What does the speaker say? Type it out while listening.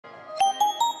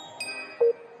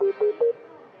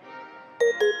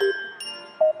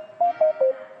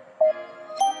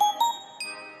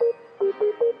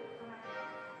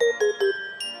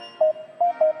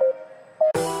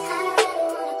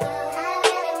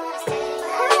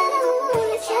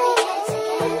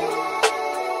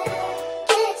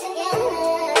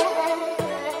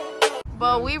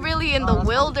really in the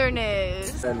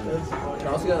wilderness. And I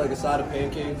also got like a side of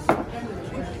pancakes.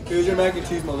 Here's your mac and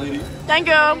cheese, my lady. Thank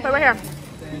you. Right here.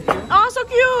 Oh, so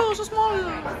cute. So small.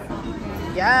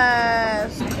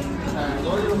 Yes.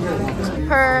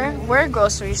 We're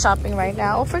grocery shopping right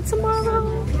now for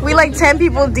tomorrow. We like 10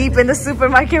 people deep in the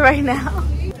supermarket right now.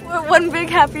 We're one big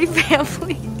happy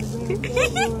family.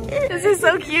 This is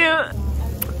so cute.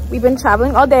 We've been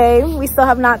traveling all day. We still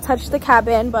have not touched the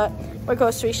cabin, but we're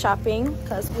grocery shopping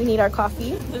because we need our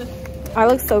coffee. I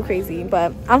look so crazy,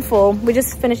 but I'm full. We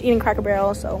just finished eating Cracker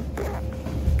Barrel, so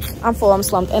I'm full, I'm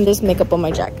slumped, and there's makeup on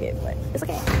my jacket, but it's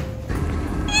okay.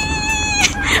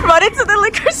 Run into the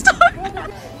liquor store.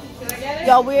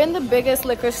 Y'all, we're in the biggest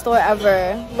liquor store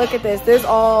ever. Look at this. There's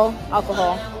all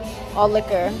alcohol, all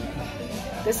liquor.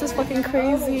 This is fucking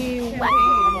crazy. Wow.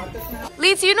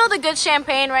 Leeds, you know the good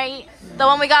champagne, right? The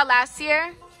one we got last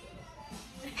year?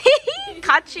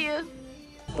 Caught you.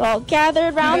 All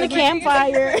gathered around the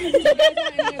campfire.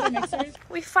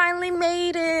 We finally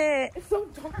made it. It's so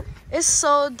dark. It's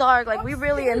so dark. Like, we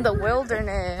really in the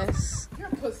wilderness. You're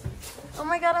a pussy. Oh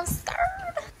my god, I'm scared.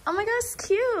 Oh my god, it's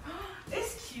cute.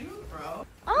 It's cute, bro.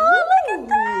 Oh, look at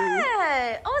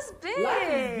that. Oh, it's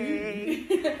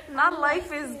big. Not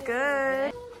life is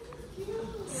good.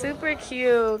 Super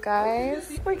cute,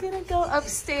 guys. We're gonna go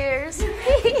upstairs.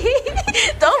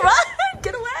 Don't run.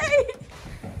 Get away.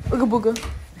 Ooga booga.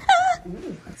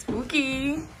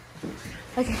 Spooky.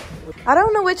 Okay. I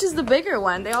don't know which is the bigger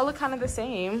one. They all look kind of the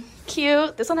same.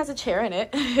 Cute. This one has a chair in it.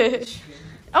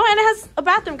 Oh, and it has a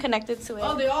bathroom connected to it.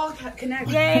 Oh, they all connect.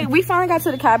 Yay. We finally got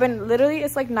to the cabin. Literally,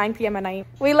 it's like 9 p.m. at night.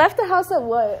 We left the house at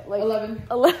what? Like 11.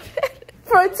 11?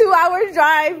 For a 2-hour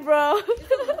drive, bro.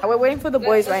 We're waiting for the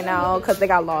boys right now because they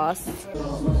got lost.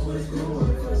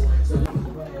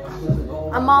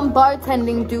 I'm on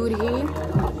bartending duty.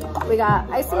 We got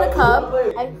ice in the cup.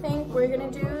 I think we're gonna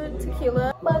do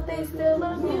tequila, but they still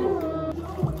love you.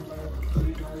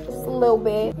 Just a little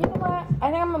bit. You know what?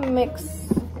 I think I'm gonna mix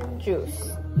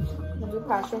juice. I'm gonna do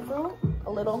passion fruit, a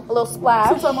little splash.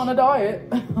 Since I'm on a diet.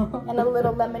 And a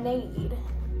little lemonade.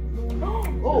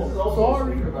 Oh,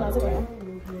 sorry. That's okay.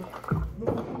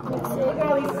 Look at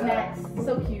all these snacks.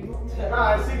 So cute.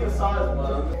 Nah, I see the size,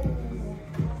 man.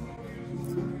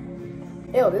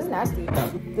 Ew, this is nasty.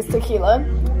 This tequila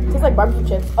tastes like barbecue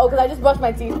chips. Oh, because I just brushed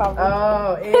my teeth, probably.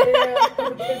 Oh, ew.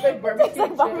 It's like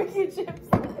barbecue chips.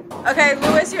 Okay,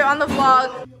 Louis, you're on the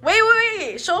vlog.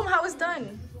 Wait. Show them how it's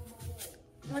done.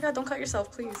 Oh my god, don't cut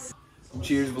yourself, please.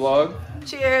 Cheers, vlog.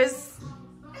 Cheers.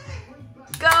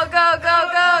 Go.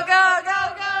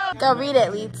 Go read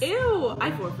it, Leeds. Ew,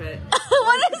 I forfeit.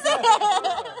 What is it?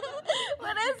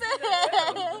 What is it?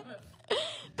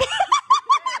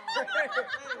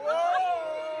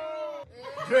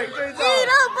 Drink Eat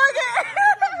up, booger.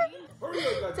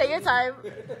 Take your time.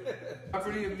 How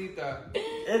do you meet that?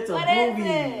 It's a What movie.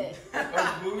 is it?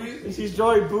 Oh, movie? She's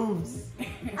drawing boobs.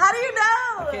 How do you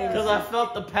know? Because I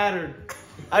felt the pattern.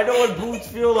 I know what boobs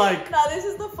feel like. No, this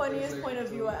is the funniest point of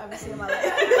view I've ever seen in my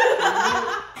life.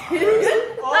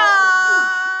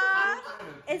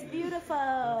 It's beautiful.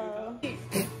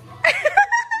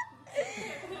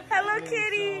 Hello,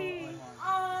 kitty.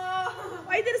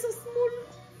 Why you did it so smooth?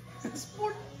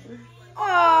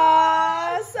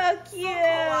 Oh, so cute.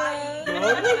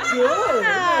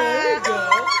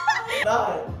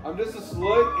 I'm just a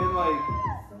slut and like,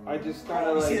 I just kind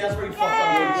of like. See, that's where you fuck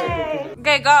up.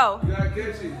 Okay, go. You gotta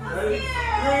get you. Ready?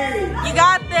 3. You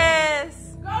got this.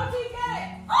 Go, TK.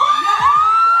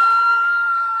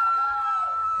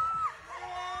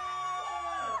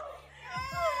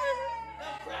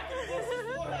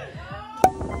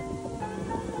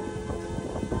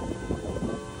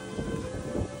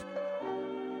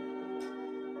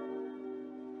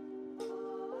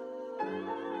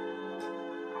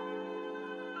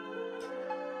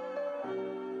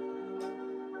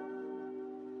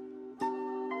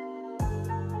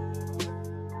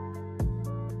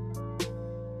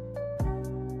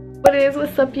 What is?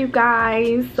 What's up, you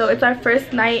guys? So it's our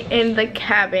first night in the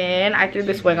cabin. I threw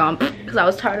this wig on because I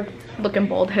was tired of looking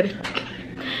bald-headed.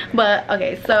 But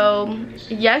okay, so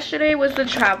yesterday was the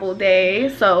travel day,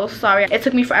 so sorry it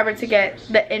took me forever to get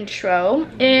the intro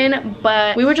in,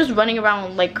 but we were just running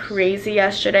around like crazy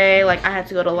yesterday. Like, I had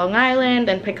to go to Long Island,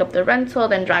 then pick up the rental,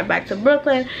 then drive back to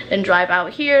Brooklyn, then drive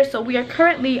out here. So we are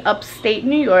currently upstate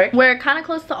New York. We're kind of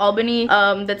close to Albany.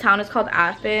 The town is called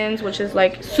Athens, which is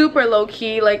like super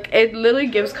low-key. Like, it literally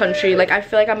gives country. Like, I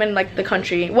feel like I'm in like the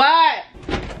country. What?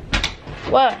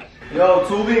 Yo,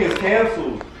 tubing is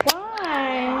canceled.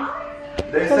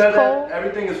 They said that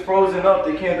everything is frozen up.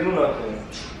 They can't do nothing.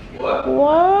 What?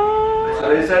 What? So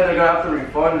they said they're gonna have to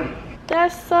refund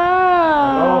That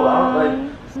sucks.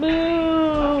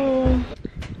 Boo.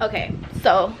 Okay,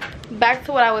 so back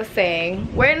to what I was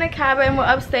saying. We're in a cabin, we're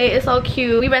upstate, it's so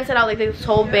cute. We rented out like this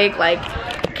whole big like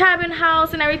cabin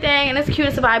house and everything, and it's cute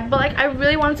to survive. But like I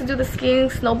really wanted to do the skiing,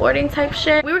 snowboarding type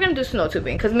shit. We were gonna do snow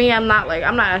tubing because me, I'm not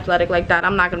athletic like that.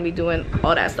 I'm not gonna be doing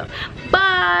all that stuff.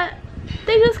 But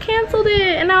they just canceled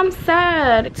it and now I'm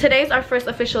sad. Today's our first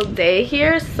official day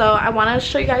here, so I want to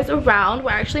show you guys around.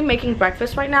 We're actually making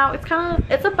breakfast right now.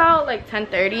 It's about like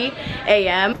 10:30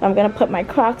 a.m. I'm gonna put my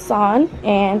Crocs on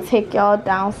and take y'all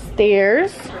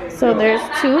downstairs. So there's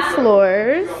 2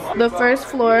 floors. The first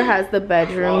floor has the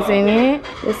bedrooms in it.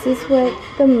 This is what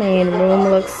the main room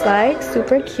looks like.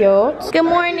 Super cute. Good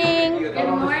morning. Good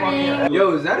morning.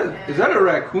 Yo, is that a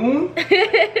raccoon?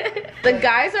 The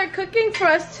guys are cooking for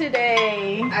us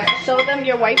today. Show them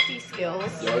your wifey skills.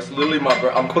 Yo, it's literally my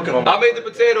birthday. I'm cooking on. I made the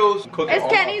potatoes. It's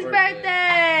Kenny's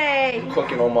birthday. I'm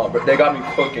cooking on my birthday. They got me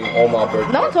cooking on my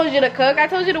birthday. No one told you to cook. I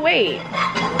told you to wait.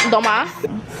 Domas.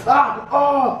 Stop!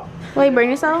 Oh. Wait, burn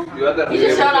yourself? You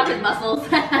just showed off his muscles.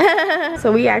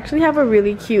 So we actually have a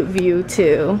really cute view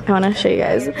too. I want to show you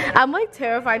guys. I'm like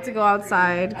terrified to go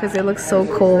outside because it looks so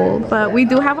cold. But we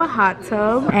do have a hot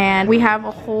tub and we have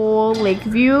a whole lake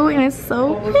view and it's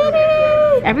so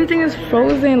pretty. Everything is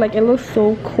frozen. Like it looks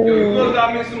so cool. Look,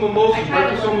 I made some mimosas.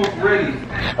 Breakfast almost ready.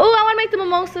 Oh, I want to make the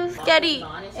mimosas. Getty.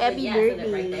 Happy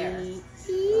birthday.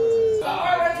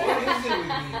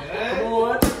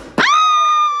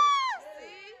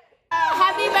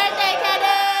 Happy birthday,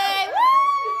 Kenny!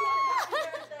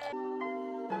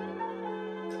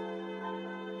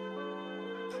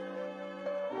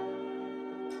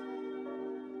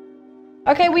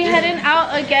 Okay, we heading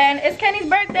out again. It's Kenny's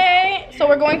birthday, so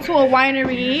we're going to a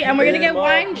winery and we're gonna get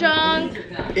wine drunk.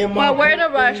 But we're in a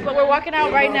rush, but we're walking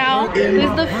out right now. This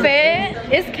is the fit.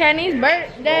 It's Kenny's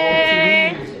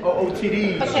birthday.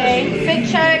 OOTD. Okay, fit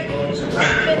check.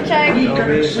 Fit check.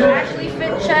 Ashley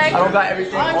fit check. I don't got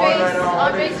everything on right now.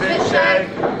 Andre's fit check.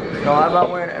 No, I'm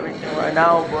not wearing everything right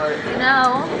now, but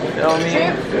No.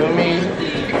 feel me.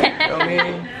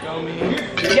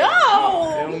 Yo!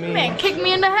 Man, kick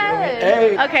me in the head.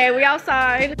 Hey. Okay, we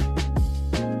outside.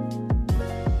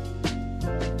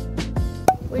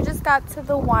 We just got to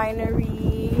the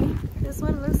winery. This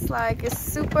one looks like it's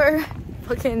super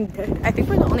fucking good. I think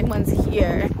we're the only ones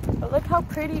here. But look how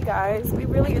pretty, guys. We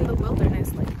really in the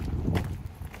wilderness. Like,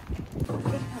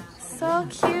 so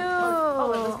cute.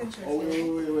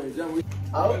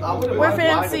 We're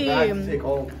fancy.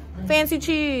 Fancy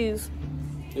cheese.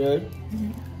 Yeah.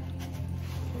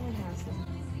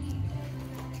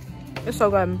 It's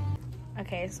so good.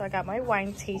 Okay, so I got my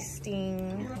wine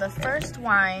tasting. The first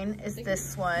wine is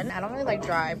this one. I don't really like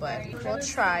dry, but we'll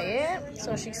try it.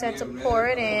 So she said to pour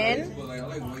it in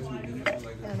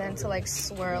and then to like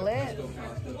swirl it.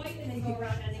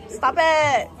 Stop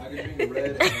it!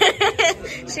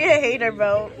 She a hater,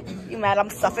 bro. You mad I'm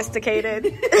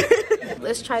sophisticated?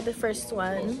 Let's try the first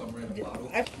one.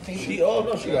 Oh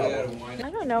no, she got one. I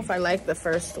don't know if I like the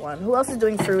first one. Who else is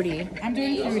doing fruity? I'm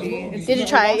doing fruity. Did you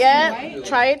try it yet?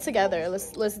 Try it together.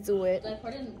 Let's do it. Like,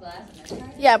 pour it in the glass.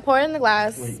 Yeah, pour it in the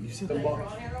glass. You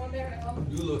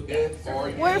look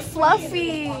at We're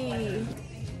fluffy.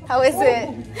 How is it?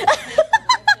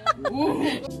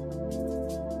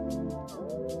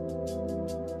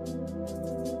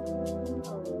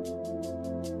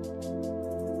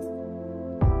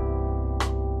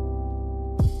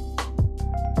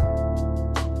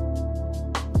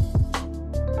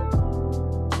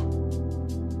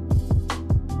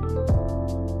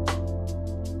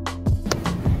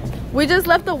 We just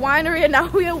left the winery and now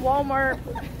we're at Walmart.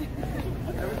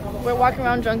 We're walking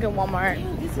around drunk in Walmart.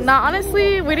 Nah,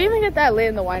 honestly, we didn't even get that lit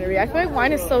in the winery. I feel like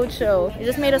wine is so chill. It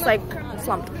just made us like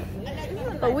slump.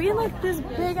 But we in like this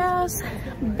big ass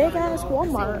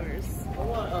Walmart.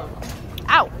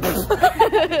 Ow!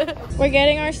 We're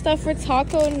getting our stuff for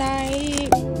taco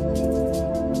night.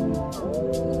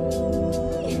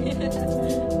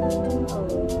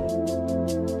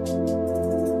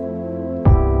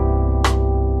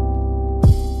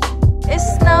 It's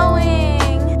snowing.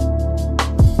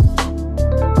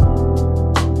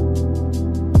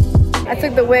 I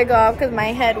took the wig off because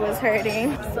my head was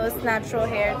hurting. So it's natural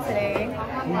hair today.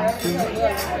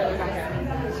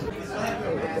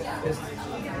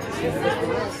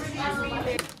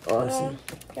 Oh, I see. You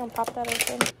gonna pop that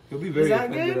open? You'll be very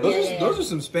offended. Those are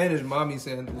some Spanish mommy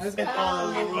sandals. That's a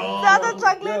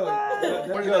chocolate bar.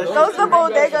 Those are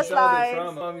bodega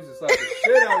slides. Mommy's just like the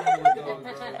shit out of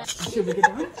you. Should we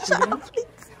get down?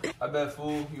 I bet,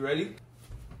 fool. You ready?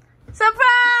 Surprise!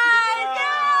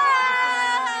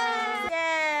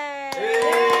 Yay!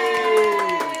 Yay!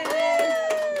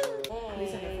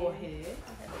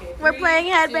 We're playing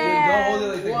headband. Don't hold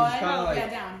it like that. Just kind of like. Yeah,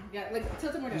 down. Yeah, like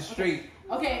tilt it more down. Just straight.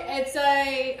 Okay, it's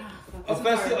a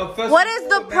festival. What is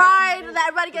the pride that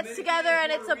everybody gets together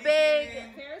and it's a big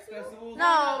Festival?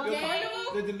 no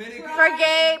The Dominican. for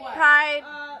gay pride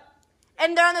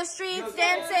and they're on the streets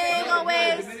dancing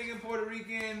always. Dominican, Puerto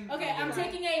Rican. Okay, I'm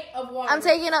taking a of water. I'm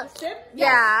taking a sip.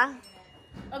 yeah.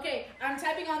 Okay, I'm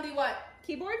typing on the what?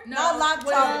 Keyboard? No, Not laptop,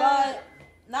 but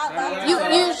not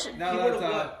laptop. Not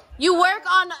laptop. You work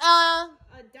on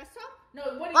a desktop? No,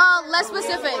 what? less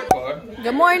specific.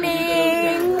 Good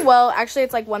morning. Well, actually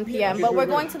it's like 1 p.m. but we're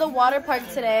going to the water park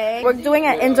today. We're doing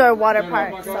an indoor water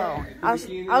park, so I'll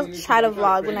try to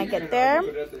vlog when I get there.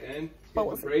 But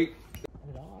we'll see.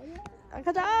 I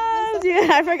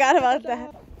forgot about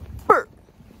that.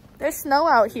 There's snow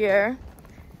out here.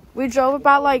 We drove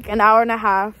about like an hour and a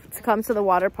half to come to the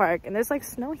water park and there's like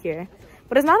snow here,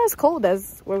 but it's not as cold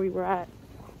as where we were at.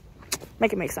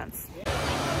 Make it make sense.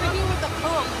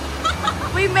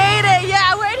 We made it.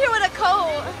 Yeah, we're in here with a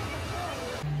coat.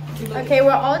 Okay,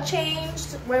 we're all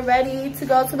changed. We're ready to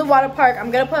go to the water park.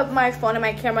 I'm gonna put my phone and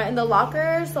my camera in the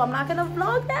locker, so I'm not gonna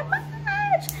vlog that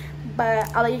much,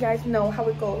 but I'll let you guys know how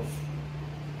it goes.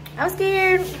 I'm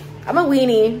scared. I'm a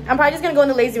weenie. I'm probably just gonna go in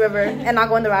the lazy river and not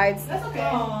go on the rides. That's okay.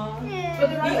 Yeah. But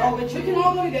the rides, we can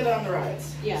all go together on the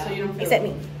rides. Yeah. So you don't feel except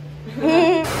me.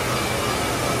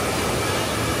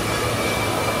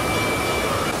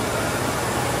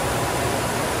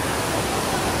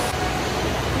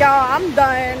 Y'all, I'm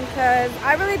done because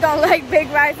I really don't like big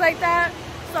rides like that.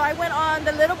 So I went on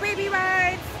the little baby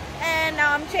rides and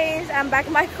now I'm changed. I'm back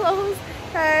in my clothes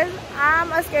because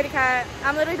I'm a scaredy cat.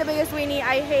 I'm literally the biggest weenie.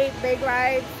 I hate big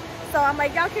rides. So I'm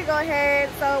like, y'all can go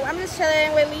ahead. So I'm just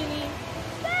chilling with Lily.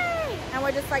 Yay! And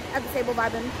we're just like at the table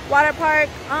vibing. Water park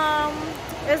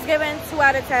is given 2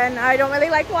 out of 10. I don't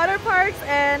really like water parks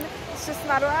and it's just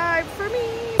not a ride for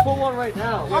me. Pull one right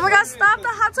now. Oh my god, stop. The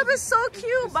hot tub is so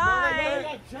cute.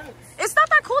 Bye. It's not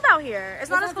that cold out here. It's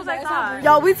not as cold as I thought.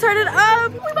 Y'all, we turned it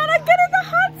up. We about to get in the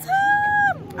hot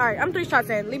tub. All right, I'm 3 shots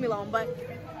in. Leave me alone. But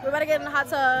we're about to get in the hot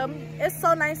tub. It's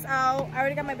so nice out. I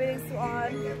already got my bathing suit on.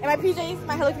 And my PJs,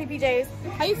 my Hello Kitty PJs.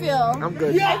 How you feel? I'm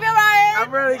good. How you feel, Ryan?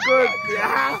 I'm really good.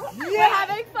 Yeah. We're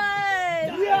having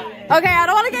fun. Yeah. Okay, I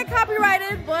don't want to get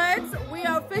copyrighted, but we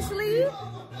are officially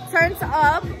turned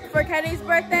up for Kenny's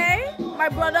birthday. My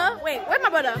brother, wait, where's my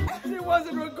brother? She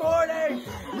wasn't recording.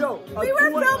 Yo, we were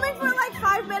filming for like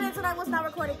 5 minutes and I was not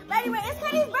recording. But anyway, it's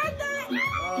Kenny's birthday.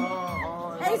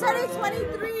 And he's turning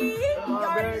 23. You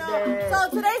already know. So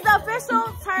today's the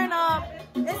official turn up.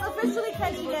 It's officially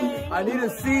Kenny Day. I need to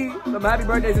see some happy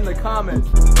birthdays in the comments.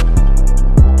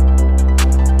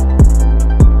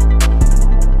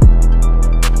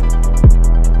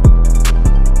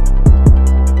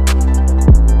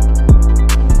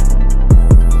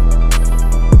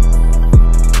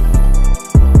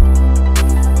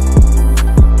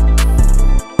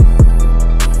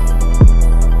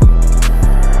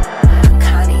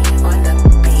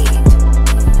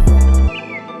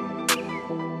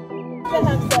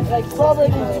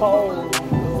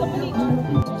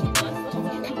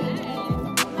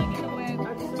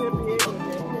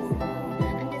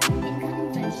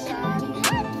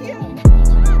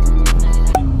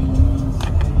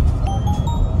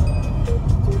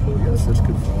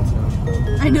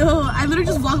 I know. I literally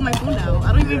just vlog on my phone now.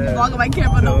 I don't even vlog on my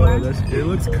camera no more. It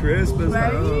looks crisp as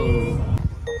hell.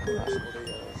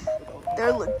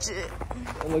 They're legit.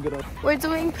 Look at us. We're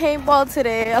doing paintball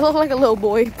today. I look like a little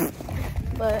boy,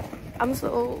 but I'm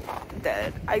so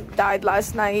dead. I died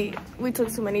last night. We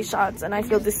took too many shots and I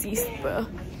feel deceased, bro.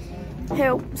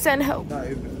 Help. Send help. Nah,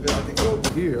 I think you're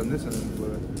over here on this end,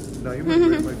 but no, you might be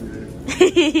there.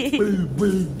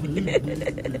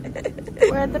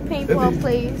 We're at the paintball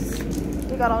place.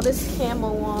 We got all this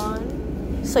camo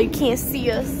on, so you can't see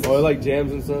us. Oh, like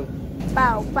jams and stuff?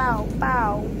 Bow, bow,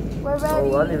 bow. We're ready.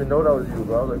 Oh, I didn't even know that was you,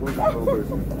 bro. I was like, who's this little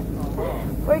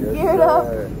person? We're geared up.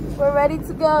 We're ready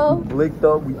to go. We blicked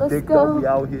up, we Let's dicked go. up, we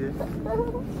out here.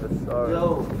 Yes, sorry.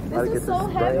 Yo, This is so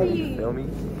heavy. Feel me?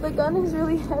 The gun is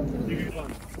really heavy.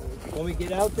 when we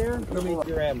get out there, bring me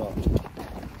your ammo.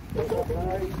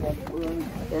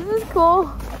 This is cool.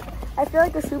 I feel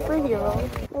like a superhero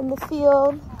in the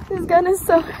field. This gun is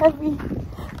so heavy.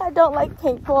 I don't like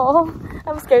paintball.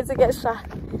 I'm scared to get shot,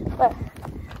 but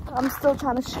I'm still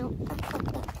trying to shoot.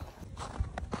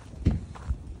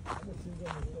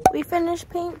 We finished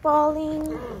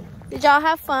paintballing. Did y'all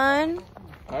have fun?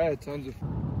 I had tons of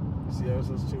Sierra's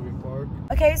Tubing Park.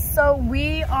 Okay, so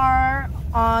we are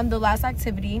on the last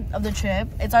activity of the trip.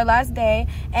 It's our last day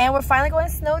and we're finally going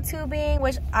snow tubing,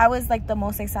 which I was like the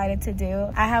most excited to do.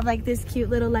 I have like this cute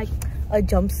little like a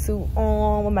jumpsuit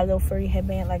on with my little furry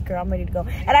headband. Like, girl, I'm ready to go.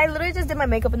 And I literally just did my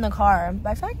makeup in the car, but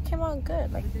I feel like it came out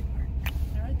good. Like,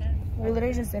 we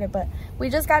literally just did it, but we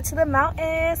just got to the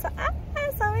mountain, so I'm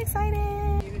so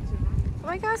excited. Oh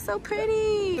my god, so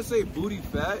pretty. You say booty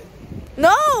fat?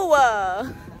 No,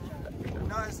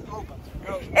 No,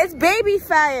 it's baby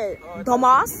fat,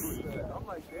 Thomas. I'm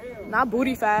like, damn. Not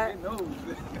booty fat.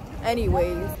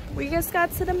 Anyways, we just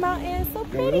got to the mountain, so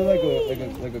pretty. Yeah,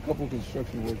 like a couple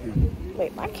construction workers.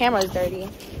 Wait, my camera's dirty.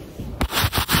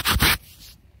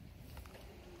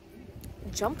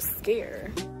 Jump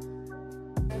scare.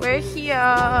 We're here.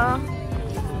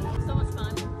 So much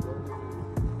fun.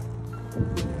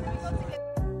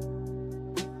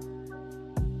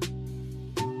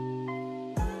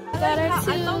 Got our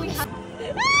two.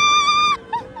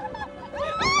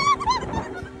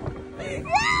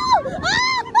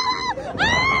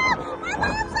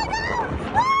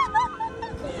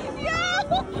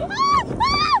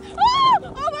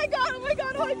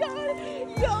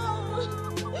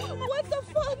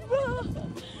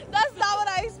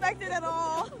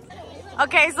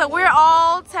 Okay, so we're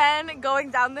all 10 going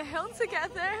down the hill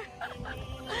together.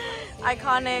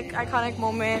 Iconic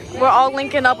moment. We're all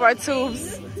linking up our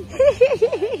tubes.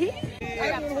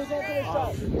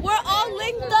 We're all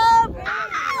linked up.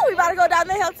 Ah, we about to go down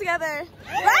the hill together.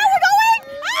 Where are we going?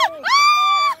 Ah,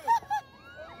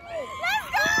 ah! Let's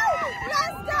go!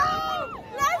 Let's go!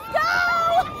 Let's go!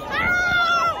 Ah!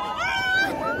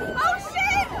 Ah! Oh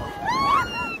shit!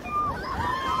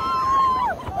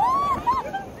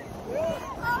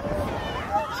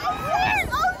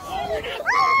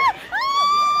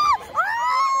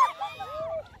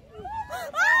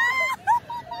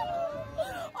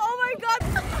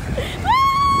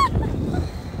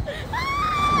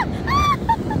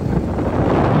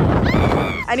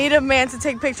 I need a man to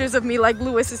take pictures of me like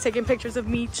Lewis is taking pictures of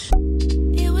Meech.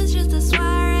 It was just a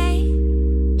soiree,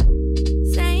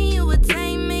 saying you would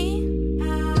take me.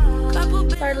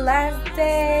 Our last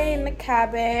day in the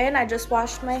cabin. I just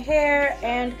washed my hair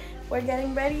and we're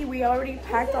getting ready. We already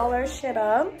packed all our shit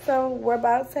up, so we're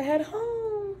about to head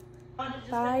home.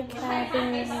 Bye,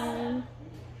 cabin.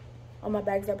 All my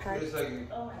bags are packed.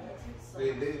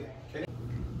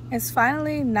 It's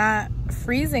finally not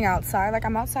freezing outside. Like,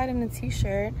 I'm outside in a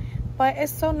t-shirt, but it's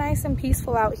so nice and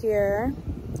peaceful out here.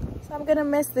 So I'm gonna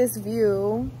miss this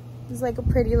view. It's like a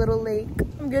pretty little lake.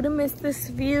 I'm gonna miss this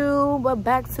view, but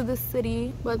back to the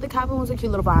city. But the cabin was a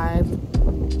cute little vibe.